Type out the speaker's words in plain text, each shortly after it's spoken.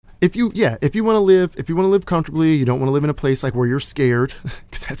if you want to live comfortably, you don't want to live in a place like where you're scared,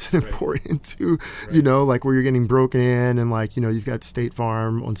 because that's important too. Right. Like where you're getting broken in, and like you've got State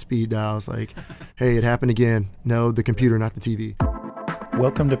Farm on speed dials, like, hey, it happened again. No, the computer, not the TV.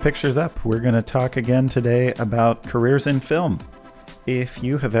 Welcome to Pictures Up. We're going to talk again today about careers in film. If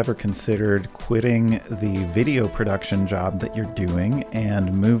you have ever considered quitting the video production job that you're doing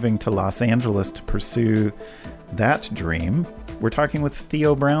and moving to Los Angeles to pursue that dream, we're talking with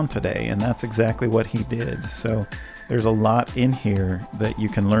Theo Brown today, and that's exactly what he did. So there's a lot in here that you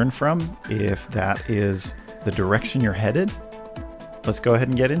can learn from if that is the direction you're headed. Let's go ahead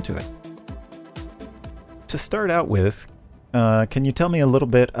and get into it. To start out with, can you tell me a little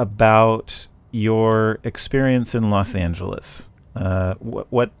bit about your experience in Los Angeles?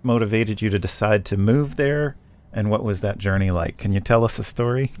 What motivated you to decide to move there, and what was that journey like? Can you tell us a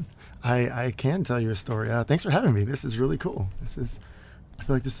story? I can tell you a story. Thanks for having me. This is really cool. I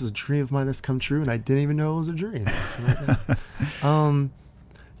feel like this is a dream of mine that's come true, and I didn't even know it was a dream. I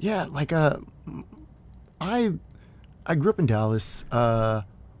grew up in Dallas.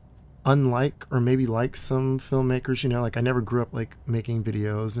 Unlike, or maybe like some filmmakers, like I never grew up like making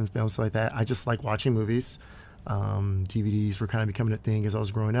videos and films like that. I just like watching movies. DVDs were kind of becoming a thing as I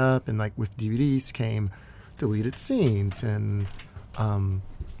was growing up, and like with DVDs came deleted scenes, and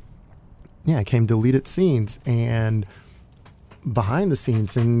came deleted scenes and behind the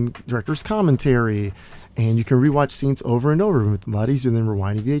scenes and director's commentary, and you can rewatch scenes over and over. It's a lot easier than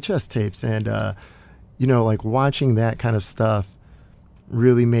rewinding VHS tapes, and like watching that kind of stuff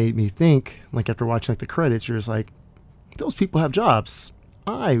really made me think, like after watching like the credits, you're just like, those people have jobs.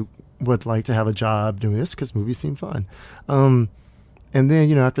 I would like to have a job doing this because movies seem fun. And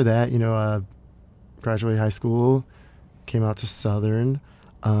then, after that, graduated high school, came out to Southern.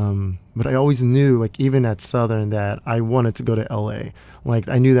 But I always knew, like, even at Southern, that I wanted to go to LA. Like,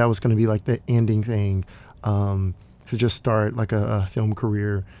 I knew that was going to be like the ending thing, to just start like a film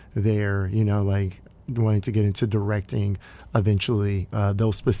career there, like wanting to get into directing eventually,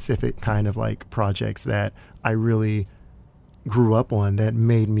 those specific kind of like projects that I really grew up on that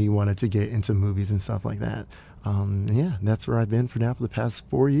made me wanted to get into movies and stuff like that. That's where I've been for the past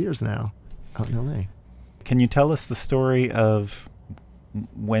 4 years now, out in LA. Can you tell us the story of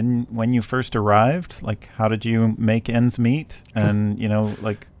when you first arrived? Like, how did you make ends meet? And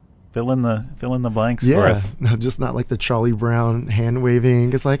like fill in the blanks for us. Yeah, just not like the Charlie Brown hand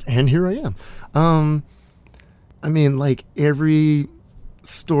waving. It's like, and here I am. I mean, like every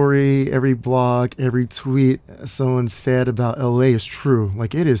story, every blog, every tweet someone said about LA is true.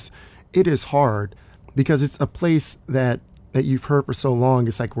 Like it is hard because it's a place that you've heard for so long.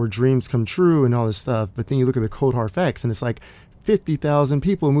 It's like where dreams come true and all this stuff. But then you look at the cold hard facts, and it's like 50,000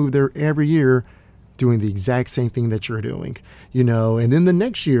 people move there every year doing the exact same thing that you're doing, and then the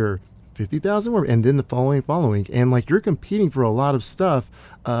next year 50,000 more, and then the following, and like you're competing for a lot of stuff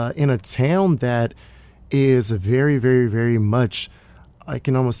in a town that is very, very, very much, I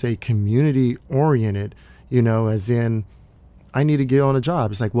can almost say, community oriented, as in, I need to get on a job.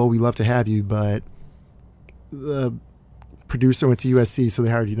 It's like, well, we love to have you, but the producer went to USC, so they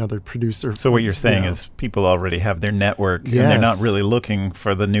hired another producer. So what you're saying is people already have their network, and they're not really looking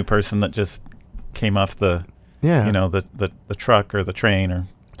for the new person that just came off the truck or the train or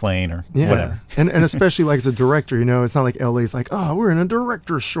plane or whatever. And especially like as a director, it's not like LA's like, oh, we're in a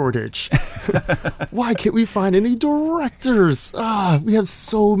director shortage. Why can't we find any directors? We have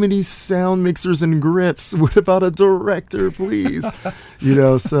so many sound mixers and grips. What about a director, please?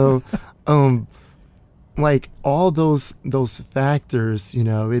 So like all those factors,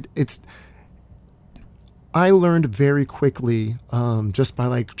 it's I learned very quickly, just by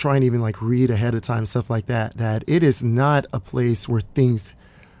like trying to even like read ahead of time, stuff like that it is not a place where things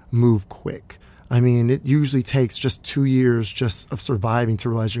move quick. I mean, it usually takes just 2 years just of surviving to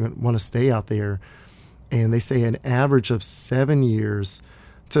realize you want to stay out there. And they say an average of 7 years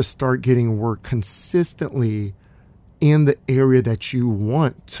to start getting work consistently in the area that you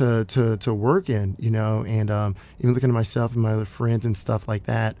want to work in, and even looking at myself and my other friends and stuff like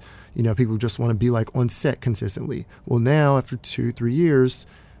that, people just want to be like on set consistently. Well, now after 2-3 years,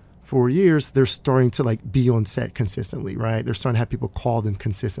 4 years, they're starting to like be on set consistently, right? They're starting to have people call them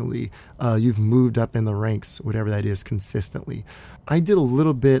consistently. You've moved up in the ranks, whatever that is, consistently. I did a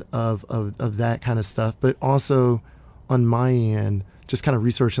little bit of that kind of stuff, but also on my end, just kind of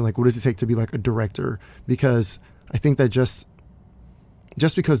researching like, what does it take to be like a director? Because I think that just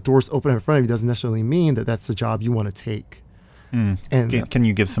because doors open up in front of you doesn't necessarily mean that that's the job you want to take. And can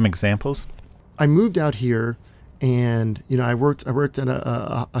you give some examples? I moved out here And, you know, I worked at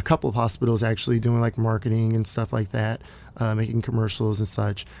a couple of hospitals actually doing like marketing and stuff like that, making commercials and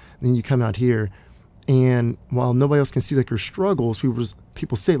such. And then you come out here, and while nobody else can see like your struggles,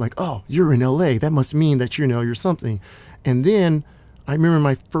 people say like, oh, you're in LA. That must mean that, you know, you're something. And then I remember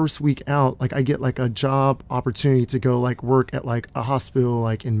my first week out, like I get like a job opportunity to go like work at like a hospital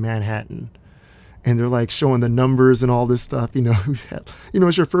like in Manhattan. And they're like showing the numbers and all this stuff, you know,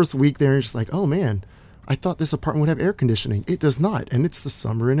 it's your first week there. And you're just like, oh man, I thought this apartment would have air conditioning. It does not. And it's the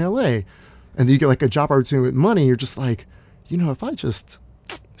summer in LA. And then you get like a job opportunity with money. You're just like, you know, if I just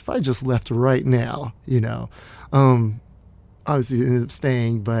left right now, you know, obviously ended up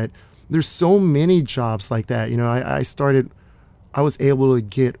staying, but there's so many jobs like that. You know, I was able to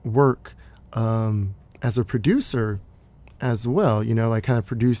get work, as a producer as well, you know, like kind of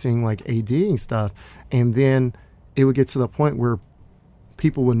producing like ADing stuff. And then it would get to the point where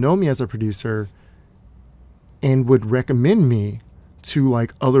people would know me as a producer and would recommend me to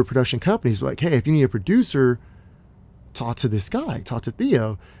like other production companies. Like, hey, if you need a producer, talk to this guy, talk to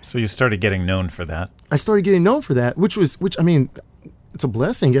Theo. So you started getting known for that. I started getting known for that, which I mean, it's a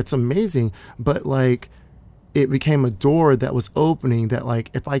blessing. It's amazing. But like, it became a door that was opening that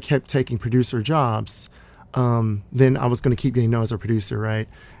like, if I kept taking producer jobs, then I was going to keep getting known as a producer, right?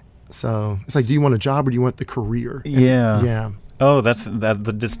 So it's like, do you want a job or do you want the career? And, yeah. Oh, that's the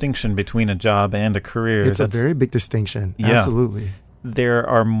distinction between a job and a career. It's a very big distinction. Yeah. Absolutely. There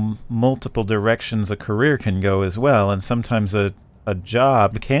are multiple directions a career can go as well, and sometimes a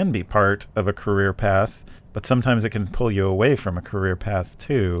job can be part of a career path, but sometimes it can pull you away from a career path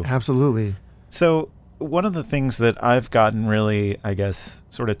too. Absolutely. So one of the things that I've gotten really, I guess,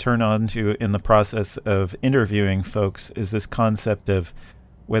 sort of turned on to in the process of interviewing folks is this concept of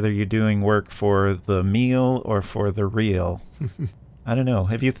whether you're doing work for the meal or for the real. I don't know.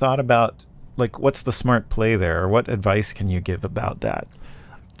 Have you thought about, like, what's the smart play there? Or what advice can you give about that?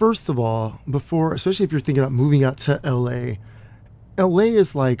 First of all, especially if you're thinking about moving out to LA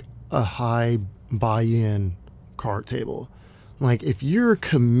is like a high buy-in card table. Like, if you're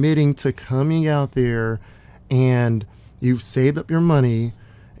committing to coming out there and you've saved up your money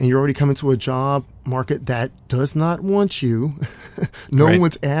and you're already coming to a job market that does not want you, no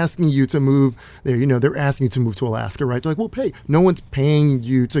one's asking you to move there. You know, they're asking you to move to Alaska, right? They're like, well, no one's paying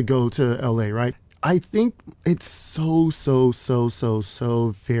you to go to LA, right? I think it's so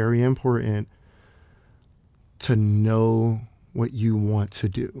very important to know what you want to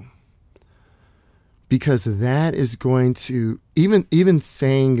do. Because that is going to, even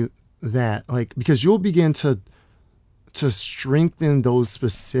saying that, like, because you'll begin to strengthen those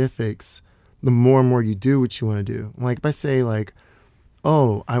specifics the more and more you do what you want to do. Like, if I say, like,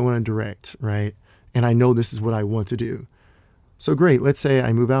 oh, I want to direct, right? And I know this is what I want to do. So great, let's say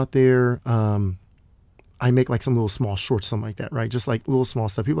I move out there, I make like some little small shorts, something like that, right? Just like little small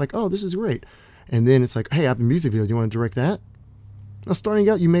stuff. People are like, oh, this is great. And then it's like, hey, I have a music video. Do you want to direct that? Now, starting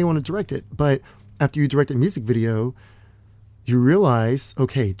out, you may want to direct it, but after you direct a music video, you realize,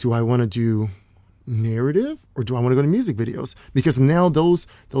 okay, do I want to do narrative or do I want to go to music videos? Because now those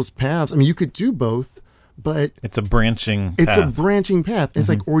paths, I mean, you could do both, but it's a branching path. Mm-hmm. It's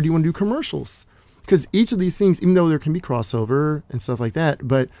like, or do you want to do commercials? Because each of these things, even though there can be crossover and stuff like that,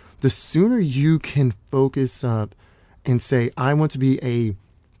 but the sooner you can focus up and say, I want to be a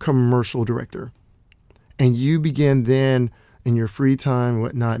commercial director, and you begin then in your free time and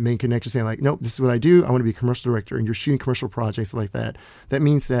whatnot, making connections, saying like, nope, this is what I do. I want to be a commercial director, and you're shooting commercial projects like that. That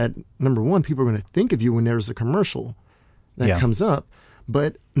means that, number one, people are going to think of you when there's a commercial that comes up.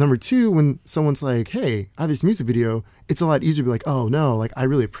 But number two, when someone's like, hey, I have this music video, it's a lot easier to be like, oh no, like I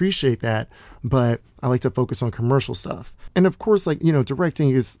really appreciate that, but I like to focus on commercial stuff. And of course, like, you know,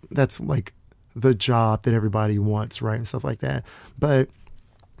 directing that's like the job that everybody wants, right? And stuff like that. But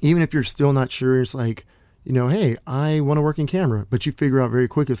even if you're still not sure, it's like, you know, hey, I want to work in camera, but you figure out very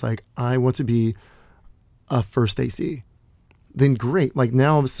quick, it's like, I want to be a first AC. Then great. Like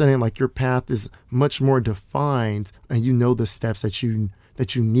now all of a sudden, like your path is much more defined and you know the steps that you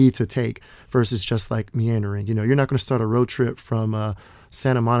need to take versus just like meandering. You know, you're not going to start a road trip from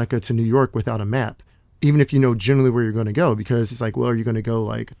Santa Monica to New York without a map, even if you know generally where you're going to go, because it's like, well, are you going to go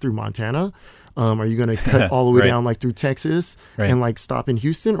like through Montana? Are you going to cut all the way down like through Texas and like stop in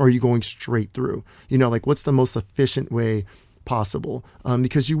Houston, or are you going straight through? You know, like what's the most efficient way possible?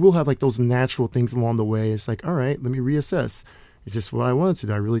 Because you will have like those natural things along the way. It's like, all right, let me reassess. Is this what I wanted to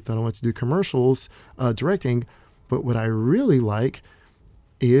do? I really thought I wanted to do commercials, directing, but what I really like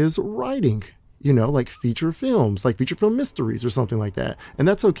is writing. You know, like feature films, like feature film mysteries or something like that. And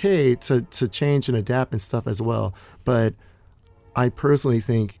that's okay to change and adapt and stuff as well. But I personally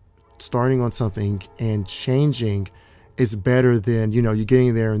think starting on something and changing is better than, you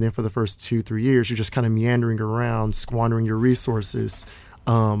getting there and then for the first 2-3 years, you're just kind of meandering around, squandering your resources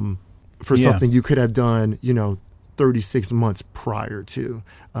for something you could have done, 36 months prior to.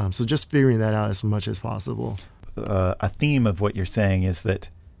 So just figuring that out as much as possible. A theme of what you're saying is that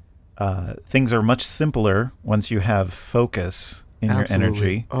things are much simpler once you have focus in your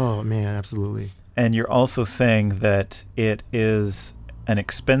energy. Oh, man, absolutely. And you're also saying that it is an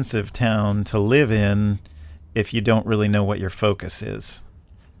expensive town to live in if you don't really know what your focus is.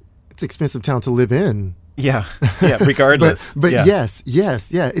 It's an expensive town to live in. Yeah, regardless. but yes.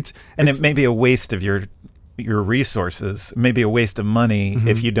 It may be a waste of your resources, maybe a waste of money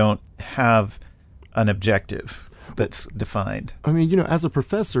if you don't have an objective that's defined. I mean, as a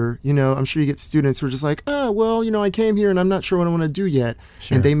professor, I'm sure you get students who are just like, I came here and I'm not sure what I want to do yet.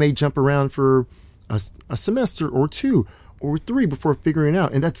 Sure. And they may jump around for a semester or 2 or 3 before figuring it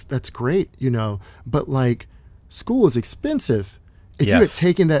out. And that's great, but like school is expensive. If you had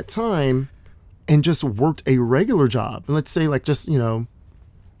taken that time and just worked a regular job, and let's say like just,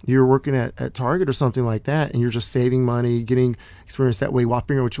 you're working at Target or something like that, and you're just saving money, getting experience that way while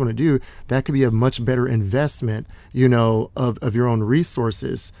figuring out what you want to do, that could be a much better investment, of your own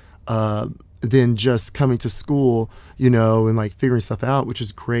resources than just coming to school, and like figuring stuff out, which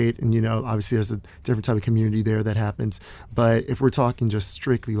is great. And, obviously there's a different type of community there that happens. But if we're talking just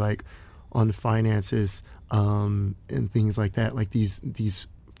strictly like on finances and things like that, like these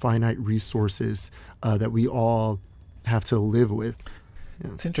finite resources that we all have to live with.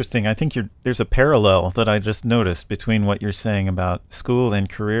 Yeah. It's interesting. I think there's a parallel that I just noticed between what you're saying about school and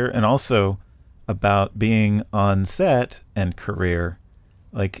career, and also about being on set and career.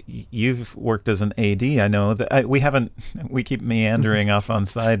 Like you've worked as an AD. I know that we keep meandering off on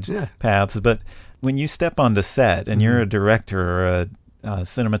side paths, but when you step onto set and you're a director or a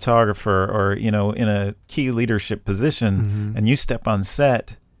cinematographer or, in a key leadership position and you step on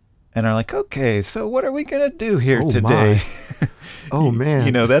set and are like, okay, so what are we going to do here today? Oh,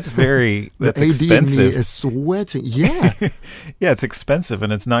 man. That's the expensive. AD in me is sweating. Yeah. Yeah, it's expensive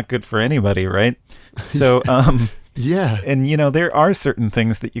and it's not good for anybody, right? So, yeah. And, there are certain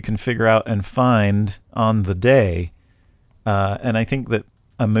things that you can figure out and find on the day. And I think that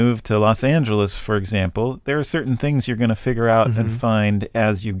a move to Los Angeles, for example, there are certain things you're going to figure out and find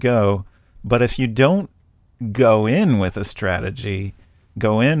as you go. But if you don't go in with a strategy,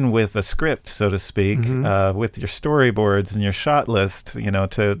 go in with a script, so to speak, with your storyboards and your shot list,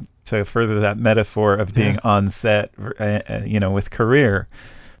 to further that metaphor of being on set, with career,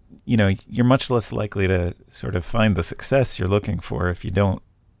 you're much less likely to sort of find the success you're looking for if you don't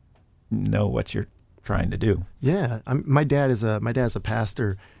know what you're trying to do. Yeah, my dad's a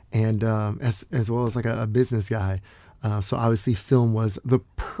pastor, and as well as like a business guy. So obviously film was the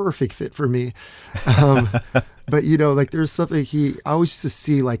perfect fit for me. But, like there's something I always used to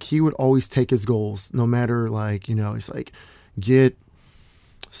see, like he would always take his goals, no matter like, he's like, get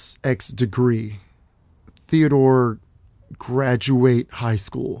X degree, Theodore graduate high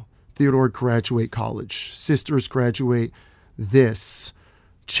school, Theodore graduate college, sisters graduate this,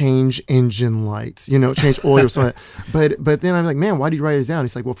 change engine lights, change oil or something. But then I'm like, man, why do you write this down?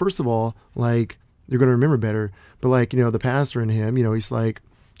 He's like, well, first of all, like, you're going to remember better. But like, the pastor in him, he's like,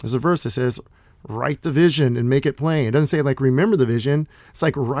 there's a verse that says, write the vision and make it plain. It doesn't say like, remember the vision. It's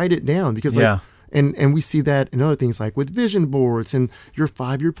like, write it down, because like, and we see that in other things like with vision boards and your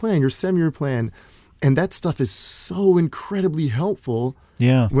 5-year plan, your 7-year plan. And that stuff is so incredibly helpful.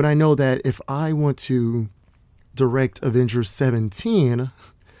 Yeah. When I know that if I want to direct Avengers 17,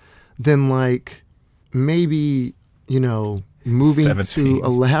 then like maybe, moving 17. to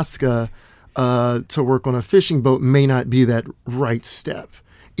Alaska to work on a fishing boat may not be that right step,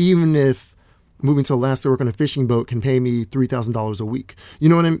 even if moving to Alaska to work on a fishing boat can pay me $3,000 a week. You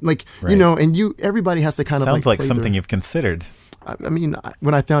know what I mean? Like, right. And everybody has to kind of sounds like something you've considered. I mean,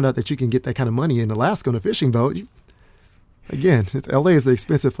 when I found out that you can get that kind of money in Alaska on a fishing boat, LA is an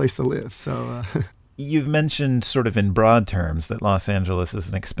expensive place to live. So you've mentioned sort of in broad terms that Los Angeles is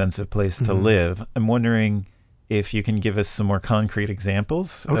an expensive place to live. I'm wondering if you can give us some more concrete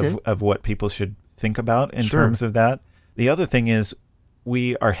examples of what people should think about in terms of that. The other thing is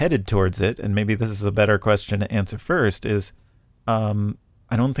we are headed towards it, and maybe this is a better question to answer first, is I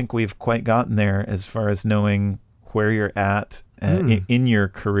don't think we've quite gotten there as far as knowing where you're at in your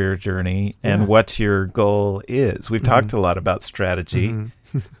career journey and what your goal is. We've talked a lot about strategy,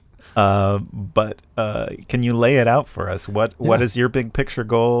 but can you lay it out for us? What is your big picture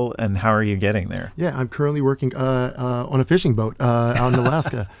goal and how are you getting there? Yeah, I'm currently working on a fishing boat out in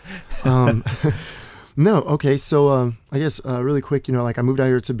Alaska. No. Okay. So I guess really quick, like I moved out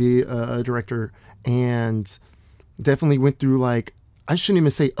here to be a director, and definitely went through like, I shouldn't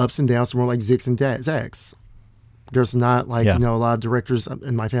even say ups and downs, more like zigs and zags. There's not like, a lot of directors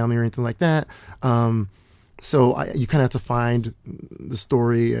in my family or anything like that. So you kind of have to find the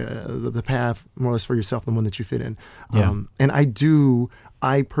story, the path more or less for yourself, the one that you fit in. And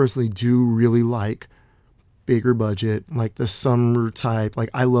I personally do really like bigger budget, like the summer type. Like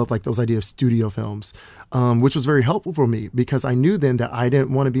I love like those idea of studio films, which was very helpful for me because I knew then that I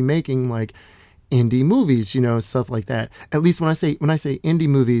didn't want to be making like indie movies, stuff like that. At least when I say indie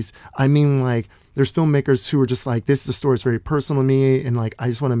movies, I mean like there's filmmakers who are just like, this is a story that's very personal to me, and like I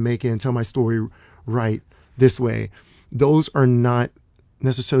just want to make it and tell my story right this way. Those are not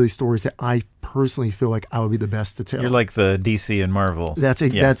necessarily stories that I personally feel like I would be the best to tell. You're like the DC and Marvel. That's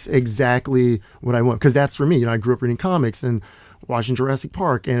exactly what I want, because that's for me. I grew up reading comics and watching Jurassic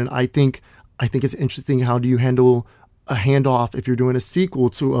Park, and I think it's interesting, how do you handle a handoff if you're doing a sequel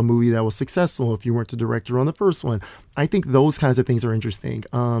to a movie that was successful if you weren't the director on the first one. I think those kinds of things are interesting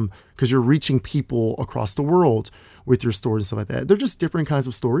because you're reaching people across the world with your stories and stuff like that. They're just different kinds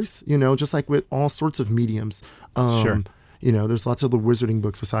of stories, just like with all sorts of mediums. Sure. There's lots of the wizarding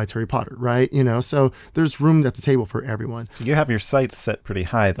books besides Harry Potter, right? So there's room at the table for everyone. So you have your sights set pretty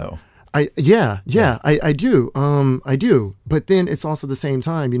high, though. I do. I do. But then it's also the same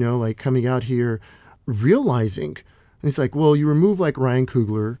time, like coming out here, realizing it's like, well, you remove like Ryan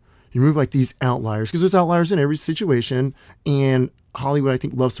Coogler, you remove like these outliers, because there's outliers in every situation, and Hollywood, I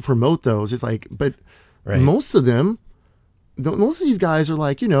think, loves to promote those. It's like, but most of them, most of these guys are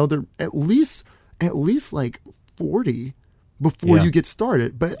like, they're at least like 40 before you get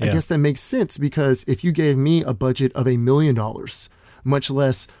started. But I guess that makes sense, because if you gave me a budget of $1 million, much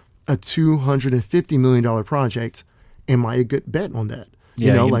less a $250 million project, am I a good bet on that?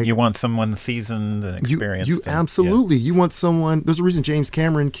 You want someone seasoned and experienced. You absolutely. You want someone. There's a reason James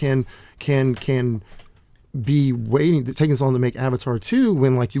Cameron can be taking this on to make Avatar 2,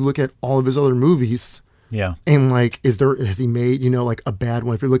 when like you look at all of his other movies. Yeah. And like, has he made, like a bad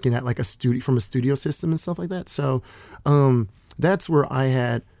one if you're looking at like a studio from a studio system and stuff like that. So that's where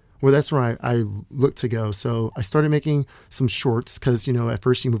I looked to go. So I started making some shorts because, at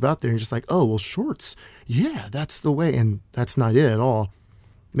first you move out there and you're just like, oh, well, shorts. Yeah, that's the way. And that's not it at all.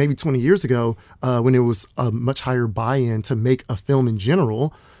 Maybe 20 years ago, when it was a much higher buy-in to make a film in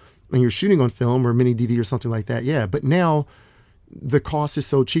general, and you're shooting on film or mini DV or something like that. Yeah. But now the cost is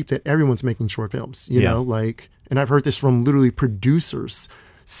so cheap that everyone's making short films, you know, like, and I've heard this from literally producers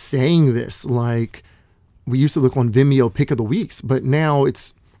saying this, like, we used to look on Vimeo pick of the weeks, but now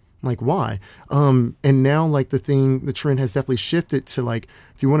it's like, why? And now like the trend has definitely shifted to like,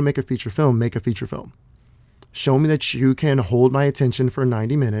 if you want to make a feature film, make a feature film. Show me that you can hold my attention for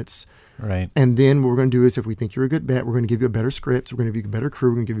 90 minutes. Right. And then what we're going to do is, if we think you're a good bet, we're going to give you a better script. We're going to give you a better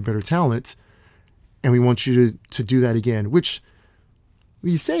crew. We're going to give you better talent. And we want you to do that again, which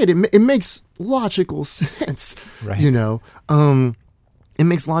when you say it makes logical sense, right. It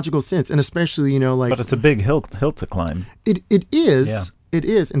makes logical sense. And especially, like, but it's a big hill to climb. It is. Yeah. It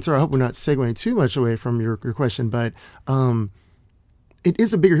is. And so I hope we're not segueing too much away from your question, but, it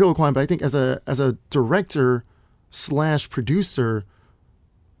is a bigger hill to climb, but I think as a director / producer,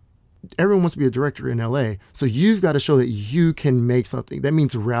 everyone wants to be a director in LA. So you've got to show that you can make something. That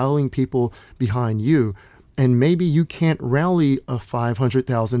means rallying people behind you. And maybe you can't rally a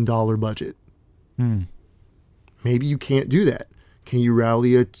 $500,000 budget. Maybe you can't do that. Can you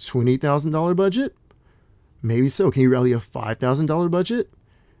rally a $20,000 budget? Maybe so. Can you rally a $5,000 budget?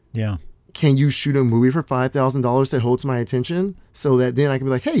 Yeah. Can you shoot a movie for $5,000 that holds my attention, so that then I can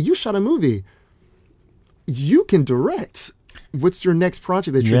be like, hey, you shot a movie. You can direct. What's your next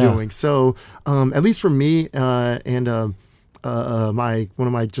project that you're doing? So at least for me and one of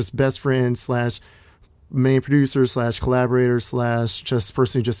my just best friends / main producer / collaborator / just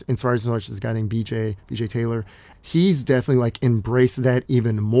person who just inspires me much, is a guy named BJ Taylor. He's definitely like embraced that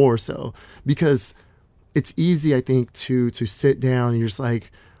even more so, because it's easy, I think, to sit down and you're just like,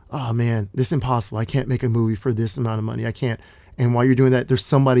 oh man, this is impossible. I can't make a movie for this amount of money. I can't. And while you're doing that, there's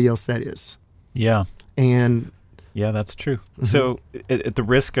somebody else that is. Yeah. And yeah, that's true. Mm-hmm. So at the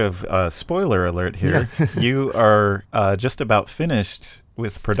risk of spoiler alert here, you are just about finished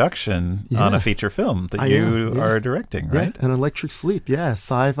with production on a feature film that you are directing, right? Yeah, An Electric Sleep. Yeah,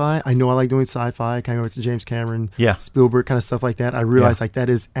 sci-fi. I know I like doing sci-fi. Kind of go to James Cameron, Spielberg, kind of stuff like that. I realize like that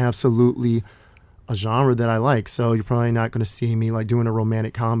is absolutely a genre that I like. So you're probably not going to see me like doing a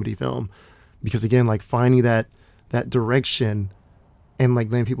romantic comedy film, because again, like finding that direction and like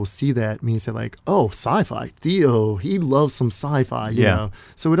letting people see that means that like, oh, sci-fi, Theo, he loves some sci-fi, you know?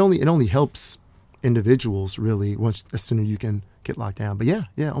 So it only helps individuals really as soon as you can get locked down. But yeah,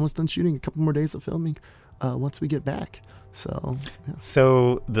 almost done shooting. A couple more days of filming once we get back. So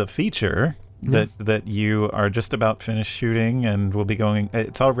the feature that you are just about finished shooting and will be going,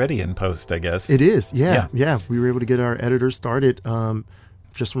 it's already in post, I guess. It is. Yeah. We were able to get our editor started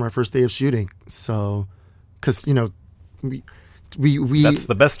just from our first day of shooting. So, because we that's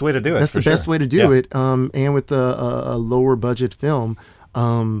the best way to do it. That's the best way to do it. And with a lower budget film,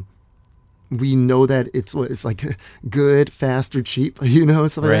 we know that it's like good, fast, or cheap,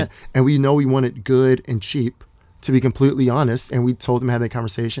 stuff like that. And we know we want it good and cheap, to be completely honest. And we told them, had that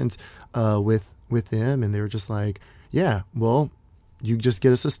conversations with them, and they were just like, yeah, well, you just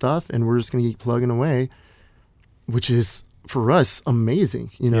get us the stuff and we're just going to keep plugging away, which is for us amazing.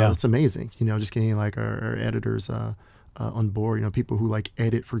 It's amazing, just getting like our editors on board, people who like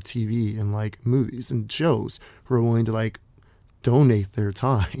edit for TV and like movies and shows, who are willing to like donate their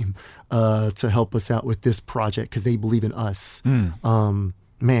time to help us out with this project because they believe in us.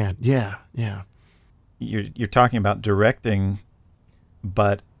 Man, yeah. You're talking about directing,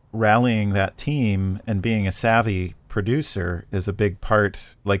 but rallying that team and being a savvy producer is a big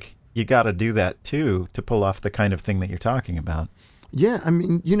part. Like, you got to do that too to pull off the kind of thing that you're talking about. Yeah, I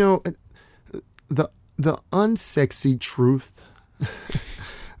mean, the unsexy truth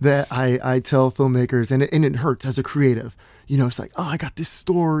that I tell filmmakers, and it hurts as a creative. It's like, oh, I got this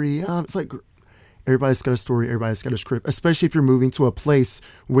story. It's like, everybody's got a story, everybody's got a script, especially if you're moving to a place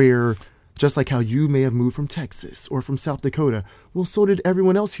where, just like how you may have moved from Texas or from South Dakota, well, so did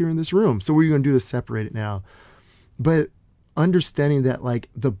everyone else here in this room. So what are you going to do to separate it now? But understanding that, like,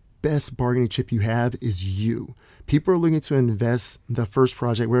 the best bargaining chip you have is you. People are looking to invest the first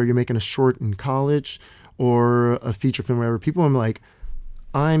project, where you're making a short in college or a feature film, whatever. People are like,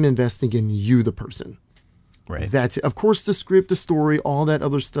 I'm investing in you, the person. Right. That's it. Of course, the script, the story, all that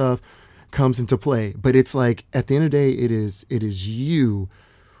other stuff comes into play. But it's like, at the end of the day, it is you.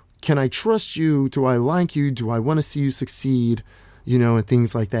 Can I trust you? Do I like you? Do I want to see you succeed? And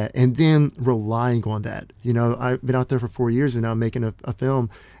things like that. And then relying on that. I've been out there for 4 years and now I'm making a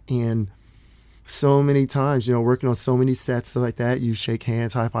film. And so many times, working on so many sets, stuff like that, you shake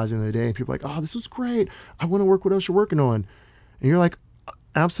hands, high fives in the day, and people are like, oh, this was great. I want to work what else you're working on. And you're like,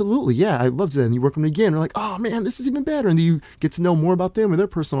 absolutely, yeah, I'd love to. And you work with them again. You're like, oh man, this is even better. And then you get to know more about them and their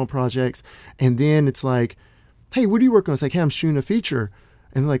personal projects. And then it's like, hey, what are you working on? It's like, hey, I'm shooting a feature.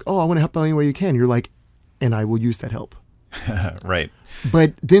 And they're like, oh, I want to help out any way you can. You're like, and I will use that help. Right.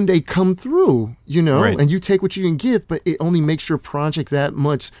 But then they come through, right. And you take what you can give, but it only makes your project that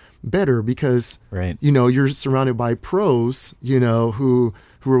much better because, right. You're surrounded by pros, who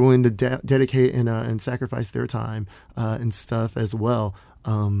are willing to dedicate and sacrifice their time and stuff as well.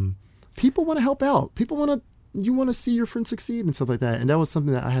 People want to help out. You want to see your friends succeed and stuff like that. And that was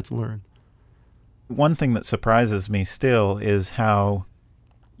something that I had to learn. One thing that surprises me still is how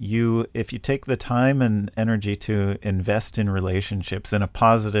if you take the time and energy to invest in relationships in a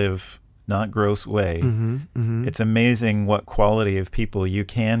positive, not gross way, it's amazing what quality of people you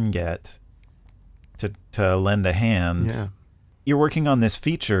can get to lend a hand. Yeah. You're working on this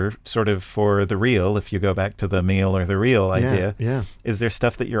feature sort of for the reel, if you go back to the meal or the reel idea. Yeah. Is there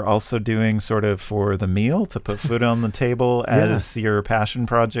stuff that you're also doing sort of for the meal to put food on the table as your passion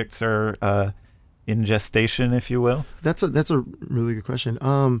projects are in gestation, if you will? That's a really good question.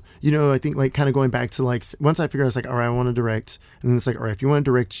 I think like kind of going back to like, once I figure out, it's like, all right, I want to direct. And then it's like, all right, if you want to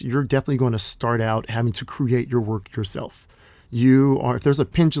direct, you're definitely going to start out having to create your work yourself. If there's a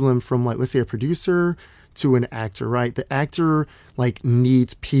pendulum from like, let's say a producer to an actor, right? The actor like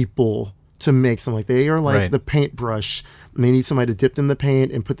needs people to make something. Like they are like the paintbrush. And they need somebody to dip them in the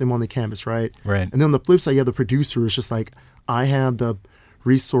paint and put them on the canvas, right? Right. And then on the flip side, the producer is just like, I have the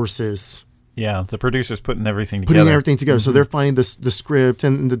resources. Yeah, the producer's putting everything together. Mm-hmm. So they're finding the script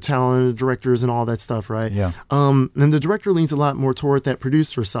and the talent, the directors and all that stuff, right? Yeah. And the director leans a lot more toward that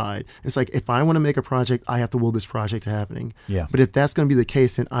producer side. It's like, if I want to make a project, I have to will this project happening. Yeah. But if that's going to be the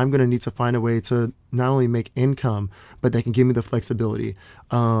case, then I'm going to need to find a way to not only make income, but that can give me the flexibility.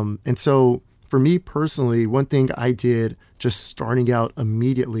 And so for me personally, one thing I did just starting out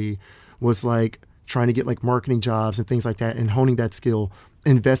immediately was like trying to get like marketing jobs and things like that and honing that skill.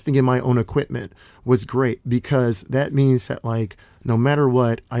 Investing in my own equipment was great because that means that like no matter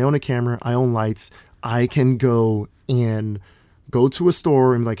what, I own a camera, I own lights, I can go to a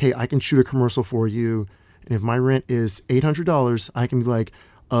store and be like, hey, I can shoot a commercial for you. And if my rent is $800, I can be like,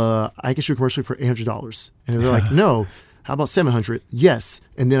 I can shoot a commercial for $800. And they're like, no, how about $700? Yes.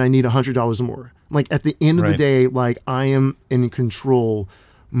 And then I need $100 more. Like at the end of the day, like I am in control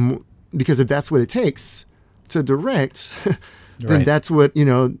because if that's what it takes to direct, then that's what,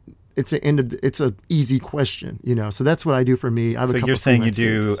 it's a easy question, you know. So that's what I do for me. I have so a couple you're saying you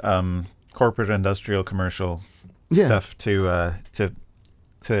gigs. do corporate, industrial, commercial stuff that's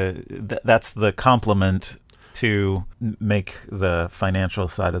the complement to make the financial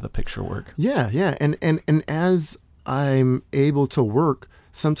side of the picture work. Yeah. And as I'm able to work,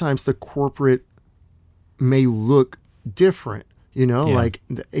 sometimes the corporate may look different, you know, like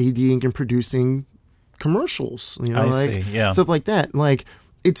the ADing and producing commercials, you know, stuff like that. Like,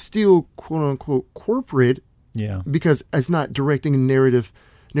 it's still quote unquote corporate, because it's not directing a narrative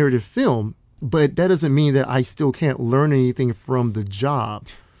film, but that doesn't mean that I still can't learn anything from the job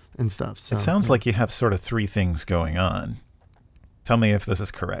and stuff. So, it sounds like you have sort of three things going on. Tell me if this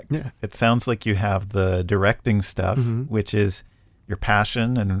is correct. Yeah. It sounds like you have the directing stuff, which is your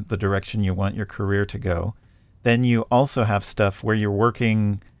passion and the direction you want your career to go. Then you also have stuff where you're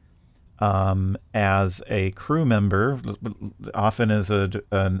working as a crew member, often as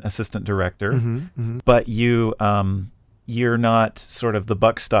an assistant director, but you're not sort of the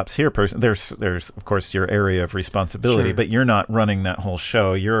buck stops here person. There's of course your area of responsibility, but you're not running that whole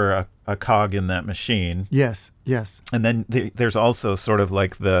show. You're a cog in that machine. Yes. And then there's also sort of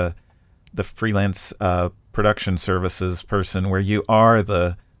like the freelance production services person, where you are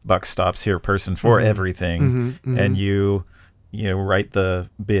the buck stops here person for everything, and you write the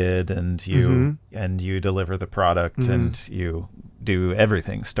bid, and you deliver the product, and you do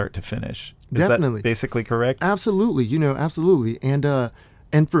everything start to finish. Is Definitely. that basically correct? Absolutely. You know, absolutely.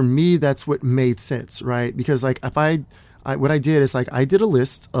 And for me, that's what made sense, right? Because like if what I did is like I did a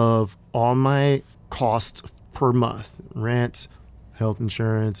list of all my costs per month: rent, health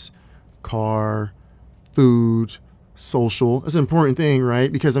insurance, car, food, social. That's an important thing,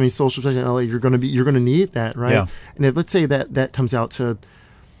 right? Because I mean, social, especially in LA, you're going to need that, right? Yeah. And if let's say that comes out to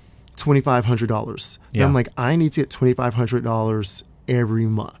 $2,500, then I'm like, I need to get $2,500 every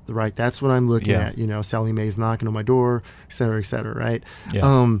month, right? That's what I'm looking at. You know, Sally Mae's knocking on my door, et cetera, right?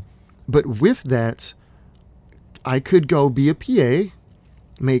 Yeah. But with that, I could go be a PA,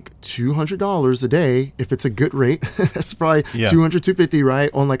 make $200 a day if it's a good rate. That's probably $200, $250, right?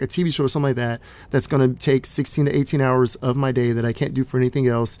 On like a TV show or something like that. That's going to take 16 to 18 hours of my day that I can't do for anything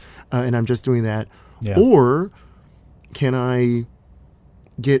else, and I'm just doing that. Yeah. Or can I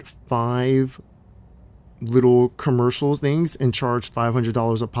get 5 little commercial things and charge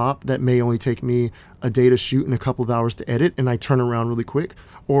 $500 a pop that may only take me a day to shoot and a couple of hours to edit, and I turn around really quick?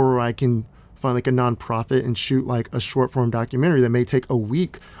 Or I can find like a nonprofit and shoot like a short form documentary that may take a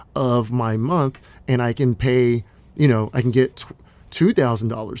week of my month, and I can pay, you know, I can get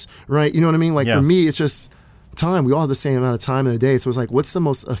 $2,000, right? You know what I mean? Like for me, it's just time. We all have the same amount of time in the day. So it's like, what's the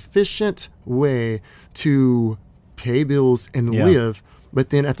most efficient way to pay bills and live, but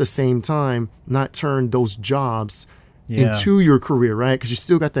then at the same time, not turn those jobs into your career, right? Because you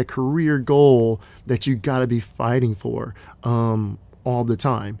still got that career goal that you got to be fighting for all the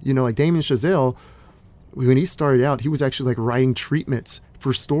time. You know, like Damien Chazelle, when he started out, he was actually like writing treatments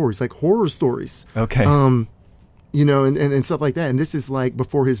for stories, like horror stories. Okay. You know, and stuff like that. And this is like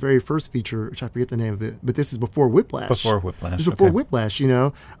before his very first feature, which I forget the name of it, but this is before Whiplash. This is before Whiplash, you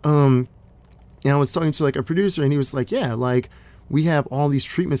know. And I was talking to like a producer, and he was like, yeah, like we have all these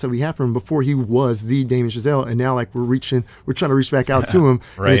treatments that we have from him before he was the Damien Chazelle, and now like we're trying to reach back out to him,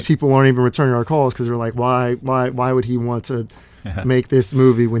 right. And his people aren't even returning our calls because they're like, why would he want to make this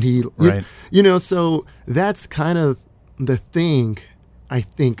movie when he, right. you know? So that's kind of the thing. I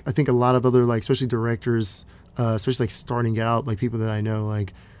think a lot of other, like, especially directors, especially like starting out, like people that I know,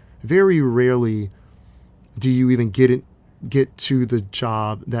 like very rarely do you even get to the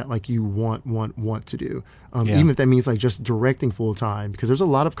job that like you want to do, even if that means like just directing full time, because there's a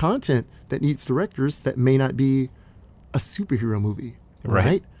lot of content that needs directors that may not be a superhero movie,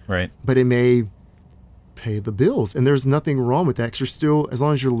 right? But it may pay the bills, and there's nothing wrong with that, because you're still, as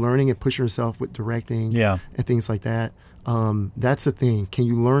long as you're learning and pushing yourself with directing and things like that, that's the thing. Can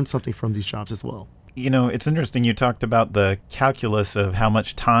you learn something from these jobs as well? You know, it's interesting you talked about the calculus of how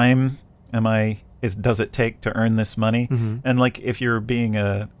much time does it take to earn this money, and like if you're being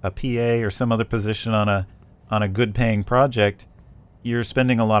a PA or some other position on a good paying project, you're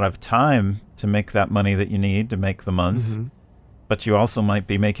spending a lot of time to make that money that you need to make the month, but you also might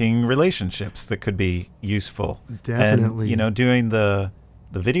be making relationships that could be useful. Definitely. And, you know, doing the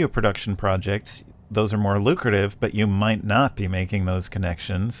video production projects, those are more lucrative, but you might not be making those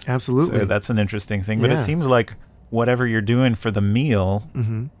connections. Absolutely. So that's an interesting thing. But it seems like whatever you're doing for the meal,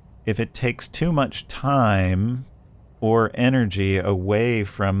 if it takes too much time or energy away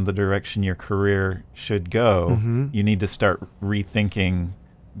from the direction your career should go, you need to start rethinking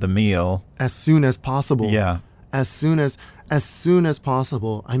the meal as soon as possible. Yeah. as soon as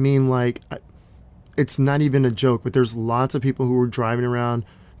possible. I mean, like, it's not even a joke, but there's lots of people who are driving around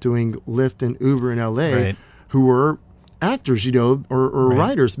doing Lyft and Uber in LA right. who are actors, you know, or right.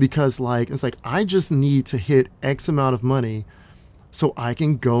 writers, because like, it's like, I just need to hit X amount of money so I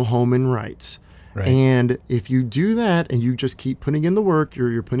can go home and write. Right. And if you do that and you just keep putting in the work,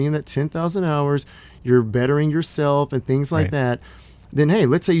 you're putting in that 10,000 hours, you're bettering yourself and things like right. that, then hey,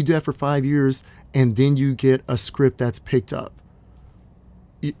 let's say you do that for 5 years and then you get a script that's picked up.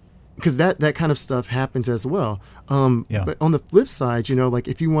 Because that kind of stuff happens as well. But on the flip side, you know, like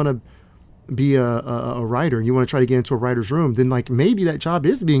if you want to be a writer and you want to try to get into a writer's room, then like maybe that job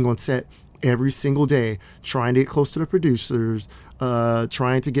is being on set every single day, trying to get close to the producers,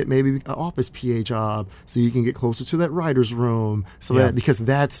 trying to get maybe an office PA job so you can get closer to that writer's room. So that, because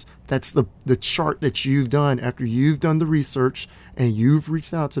that's the chart that you've done after you've done the research and you've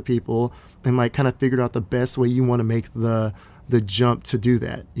reached out to people and like kind of figured out the best way you want to make the jump to do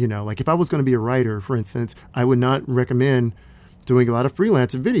that. You know, like if I was going to be a writer, for instance, I would not recommend doing a lot of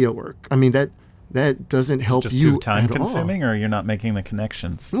freelance video work. I mean, that doesn't help just you too time consuming, or you're not making the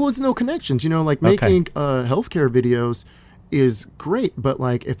connections? Well, it's no connections. You know, like making healthcare videos is great, but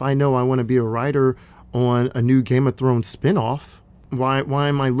like if I know I want to be a writer on a new Game of Thrones spinoff, why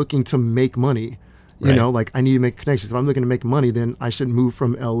am I looking to make money? You know, like I need to make connections. If I'm looking to make money, then I should move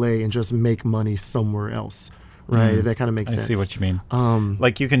from LA and just make money somewhere else. Right. If that kind of makes sense. I see what you mean.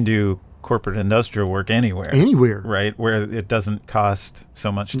 Like you can do corporate industrial work anywhere, right? Where it doesn't cost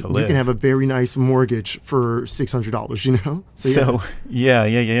so much to live. You can have a very nice mortgage for $600, you know? So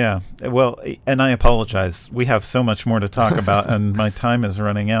yeah. Well, and I apologize. We have so much more to talk about and my time is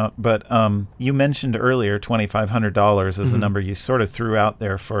running out. But you mentioned earlier $2,500 is a number you sort of threw out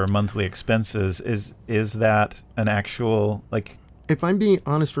there for monthly expenses. Is that an actual, like... If I'm being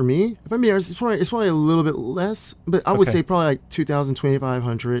honest, it's probably a little bit less, but I would say probably like $2,000,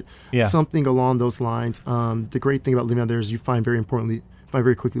 $2,500, something along those lines. The great thing about living out there is you find very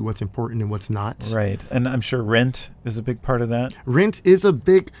quickly what's important and what's not. Right, and I'm sure rent is a big part of that. Rent is a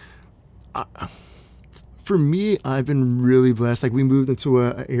big. For me, I've been really blessed. Like we moved into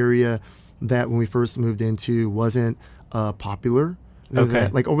an area that when we first moved into wasn't popular.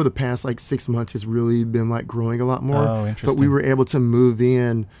 That, like over the past like 6 months has really been like growing a lot more. Oh, interesting. But we were able to move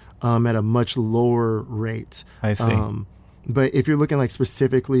in at a much lower rate. I see. But if you're looking like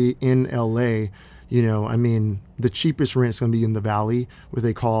specifically in LA, you know, I mean, the cheapest rent is going to be in the Valley, what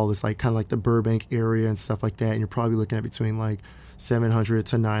they call it's like kind of like the Burbank area and stuff like that. And you're probably looking at between like $700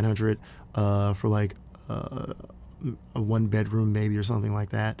 to $900 for like a 1 bedroom maybe or something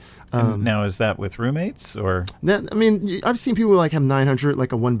like that. Now is that with roommates or? I mean, I've seen people like have 900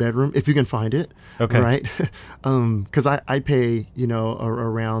 like a 1 bedroom if you can find it. Okay. Right. Because I pay, you know,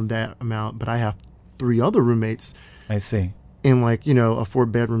 around that amount, but I have 3 other roommates. I see. In like, you know, a 4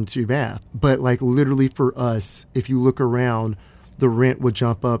 bedroom, 2 bath. But like literally for us, if you look around, the rent would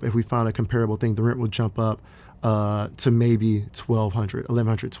jump up. If we found a comparable thing, the rent would jump up to maybe $1,200,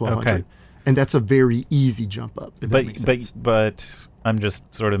 $1,100, $1,200. Okay. And that's a very easy jump up. If that makes sense. But I'm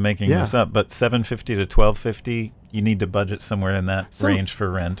just sort of making this up. But $750 to $1,250, you need to budget somewhere in that range for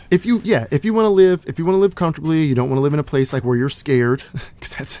rent. If you want to live comfortably, you don't want to live in a place like where you're scared,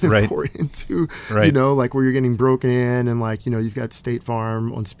 because that's important too. Right. You know, like where you're getting broken in, and like, you know, you've got State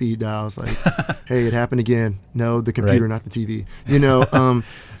Farm on speed dial. It's like, hey, it happened again. No, the computer, not the TV. You know.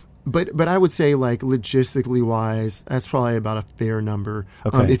 But I would say like logistically wise, that's probably about a fair number.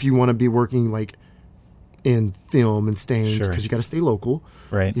 Okay. If you want to be working like in film and staying, because you got to stay local,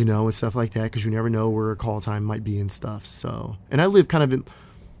 right? You know, and stuff like that, because you never know where a call time might be and stuff. So, and I live kind of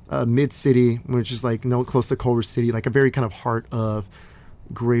in mid city, which is like close to Culver City, like a very kind of heart of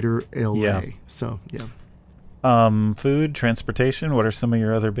greater LA. Yeah. So yeah. Food, transportation. What are some of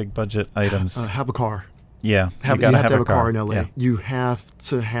your other big budget items? Have a car. Yeah, you have to have a car in LA. Yeah. You have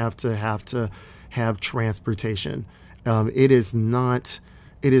to have transportation. It is not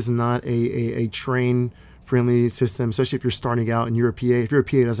a train friendly system, especially if you're starting out and you're a PA. If you're a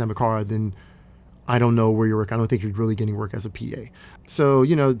PA that doesn't have a car, then I don't know where you work. I don't think you're really getting work as a PA. So,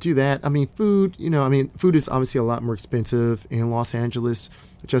 you know, do that. I mean, food is obviously a lot more expensive in Los Angeles,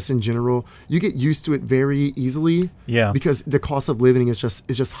 just in general. You get used to it very easily. Yeah. Because the cost of living is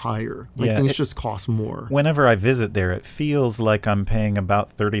just higher. Like things just cost more. Whenever I visit there, it feels like I'm paying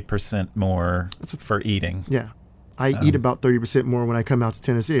about 30% more for eating. Yeah. I eat about 30% more when I come out to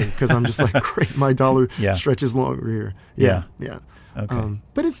Tennessee, because I'm just like, great, my dollar stretches longer here. Yeah. Okay.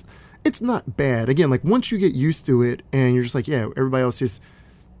 But it's not bad. Again, like once you get used to it and you're just like, yeah, everybody else is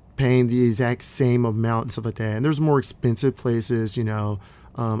paying the exact same amount and stuff like that. And there's more expensive places, you know.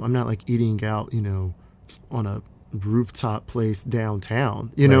 I'm not like eating out, you know, on a rooftop place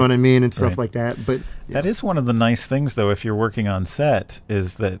downtown, you know what I mean, and stuff like that. But that is one of the nice things, though, if you're working on set,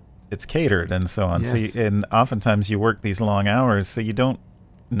 is that it's catered and so on. Yes. So and oftentimes you work these long hours, so you don't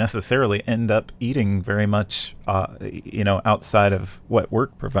necessarily end up eating very much, outside of what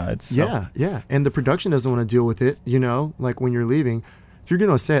work provides. So. Yeah. And the production doesn't want to deal with it, like when you're leaving. If you're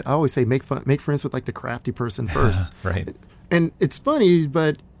getting on set, I always say make friends with like the crafty person first. Right. And it's funny,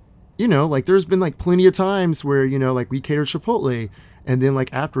 but like there's been like plenty of times where, like we catered Chipotle, and then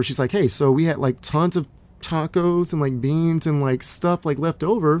like after she's like, hey, so we had like tons of tacos and like beans and like stuff like left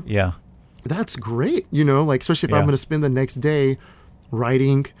over. Yeah. That's great. Like especially if I'm going to spend the next day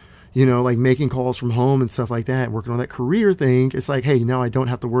writing, like making calls from home and stuff like that, working on that career thing. It's like, hey, now I don't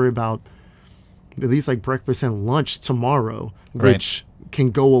have to worry about at least like breakfast and lunch tomorrow, which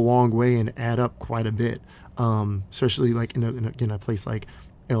can go a long way and add up quite a bit. Especially like in a place like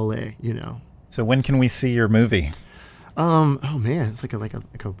LA, So when can we see your movie? Oh man, it's like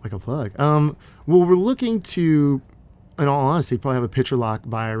a plug. Well, we're looking to, in all honesty, probably have a picture lock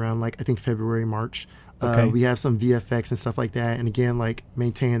by around like I think February, March. We have some VFX and stuff like that, and again, like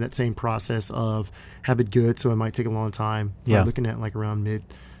maintain that same process of have it good, so it might take a long time. We're looking at like around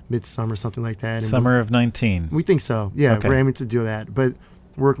midsummer, something like that. And Summer of 19. We think so. Yeah, we're aiming to do that, but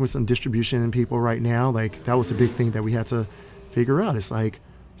working with some distribution people right now, like that was a big thing that we had to figure out. It's like,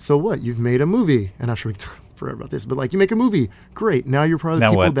 so what? You've made a movie, and I'm sure we can talk forever about this, but like you make a movie, great. Now you're probably the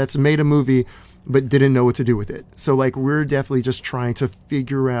people that's made a movie but didn't know what to do with it. So like we're definitely just trying to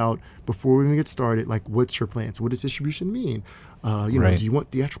figure out before we even get started, like what's your plans? What does distribution mean? Do you want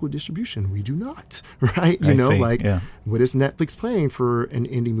theatrical distribution? We do not, right? What is Netflix paying for an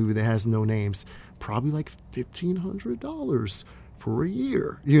indie movie that has no names? Probably like $1,500 for a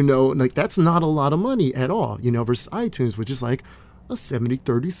year, like that's not a lot of money at all, versus iTunes, which is like a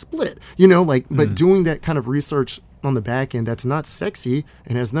 70-30 split, but doing that kind of research on the back end, that's not sexy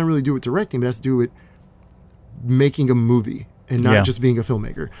and has nothing really to do with directing, but has to do with making a movie and not just being a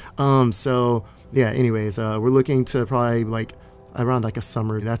filmmaker. Anyways, we're looking to probably like around like a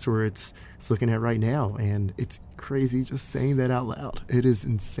summer. That's where it's looking at right now. And it's crazy just saying that out loud. It is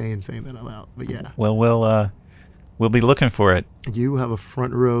insane saying that out loud, but yeah. Well, we'll be looking for it. You have a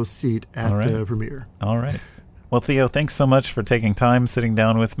front row seat at the premiere. All right. Well, Theo, thanks so much for taking time, sitting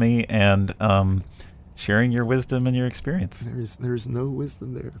down with me, and sharing your wisdom and your experience. There's no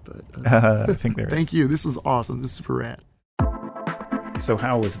wisdom there, but I think there is. Thank you. This was awesome. This is super rad. So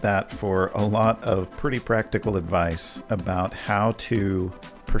how was that for a lot of pretty practical advice about how to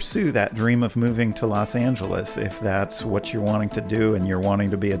pursue that dream of moving to Los Angeles if that's what you're wanting to do and you're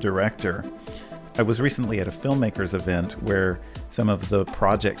wanting to be a director? I was recently at a filmmakers event where some of the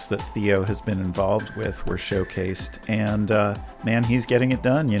projects that Theo has been involved with were showcased, and man, he's getting it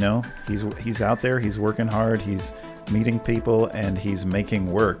done. He's out there, he's working hard, he's meeting people, and he's making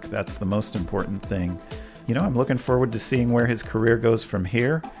work. That's the most important thing. I'm looking forward to seeing where his career goes from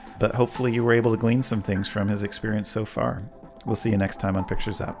here, but hopefully you were able to glean some things from his experience so far. We'll see you next time on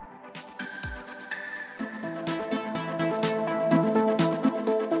Pictures Up.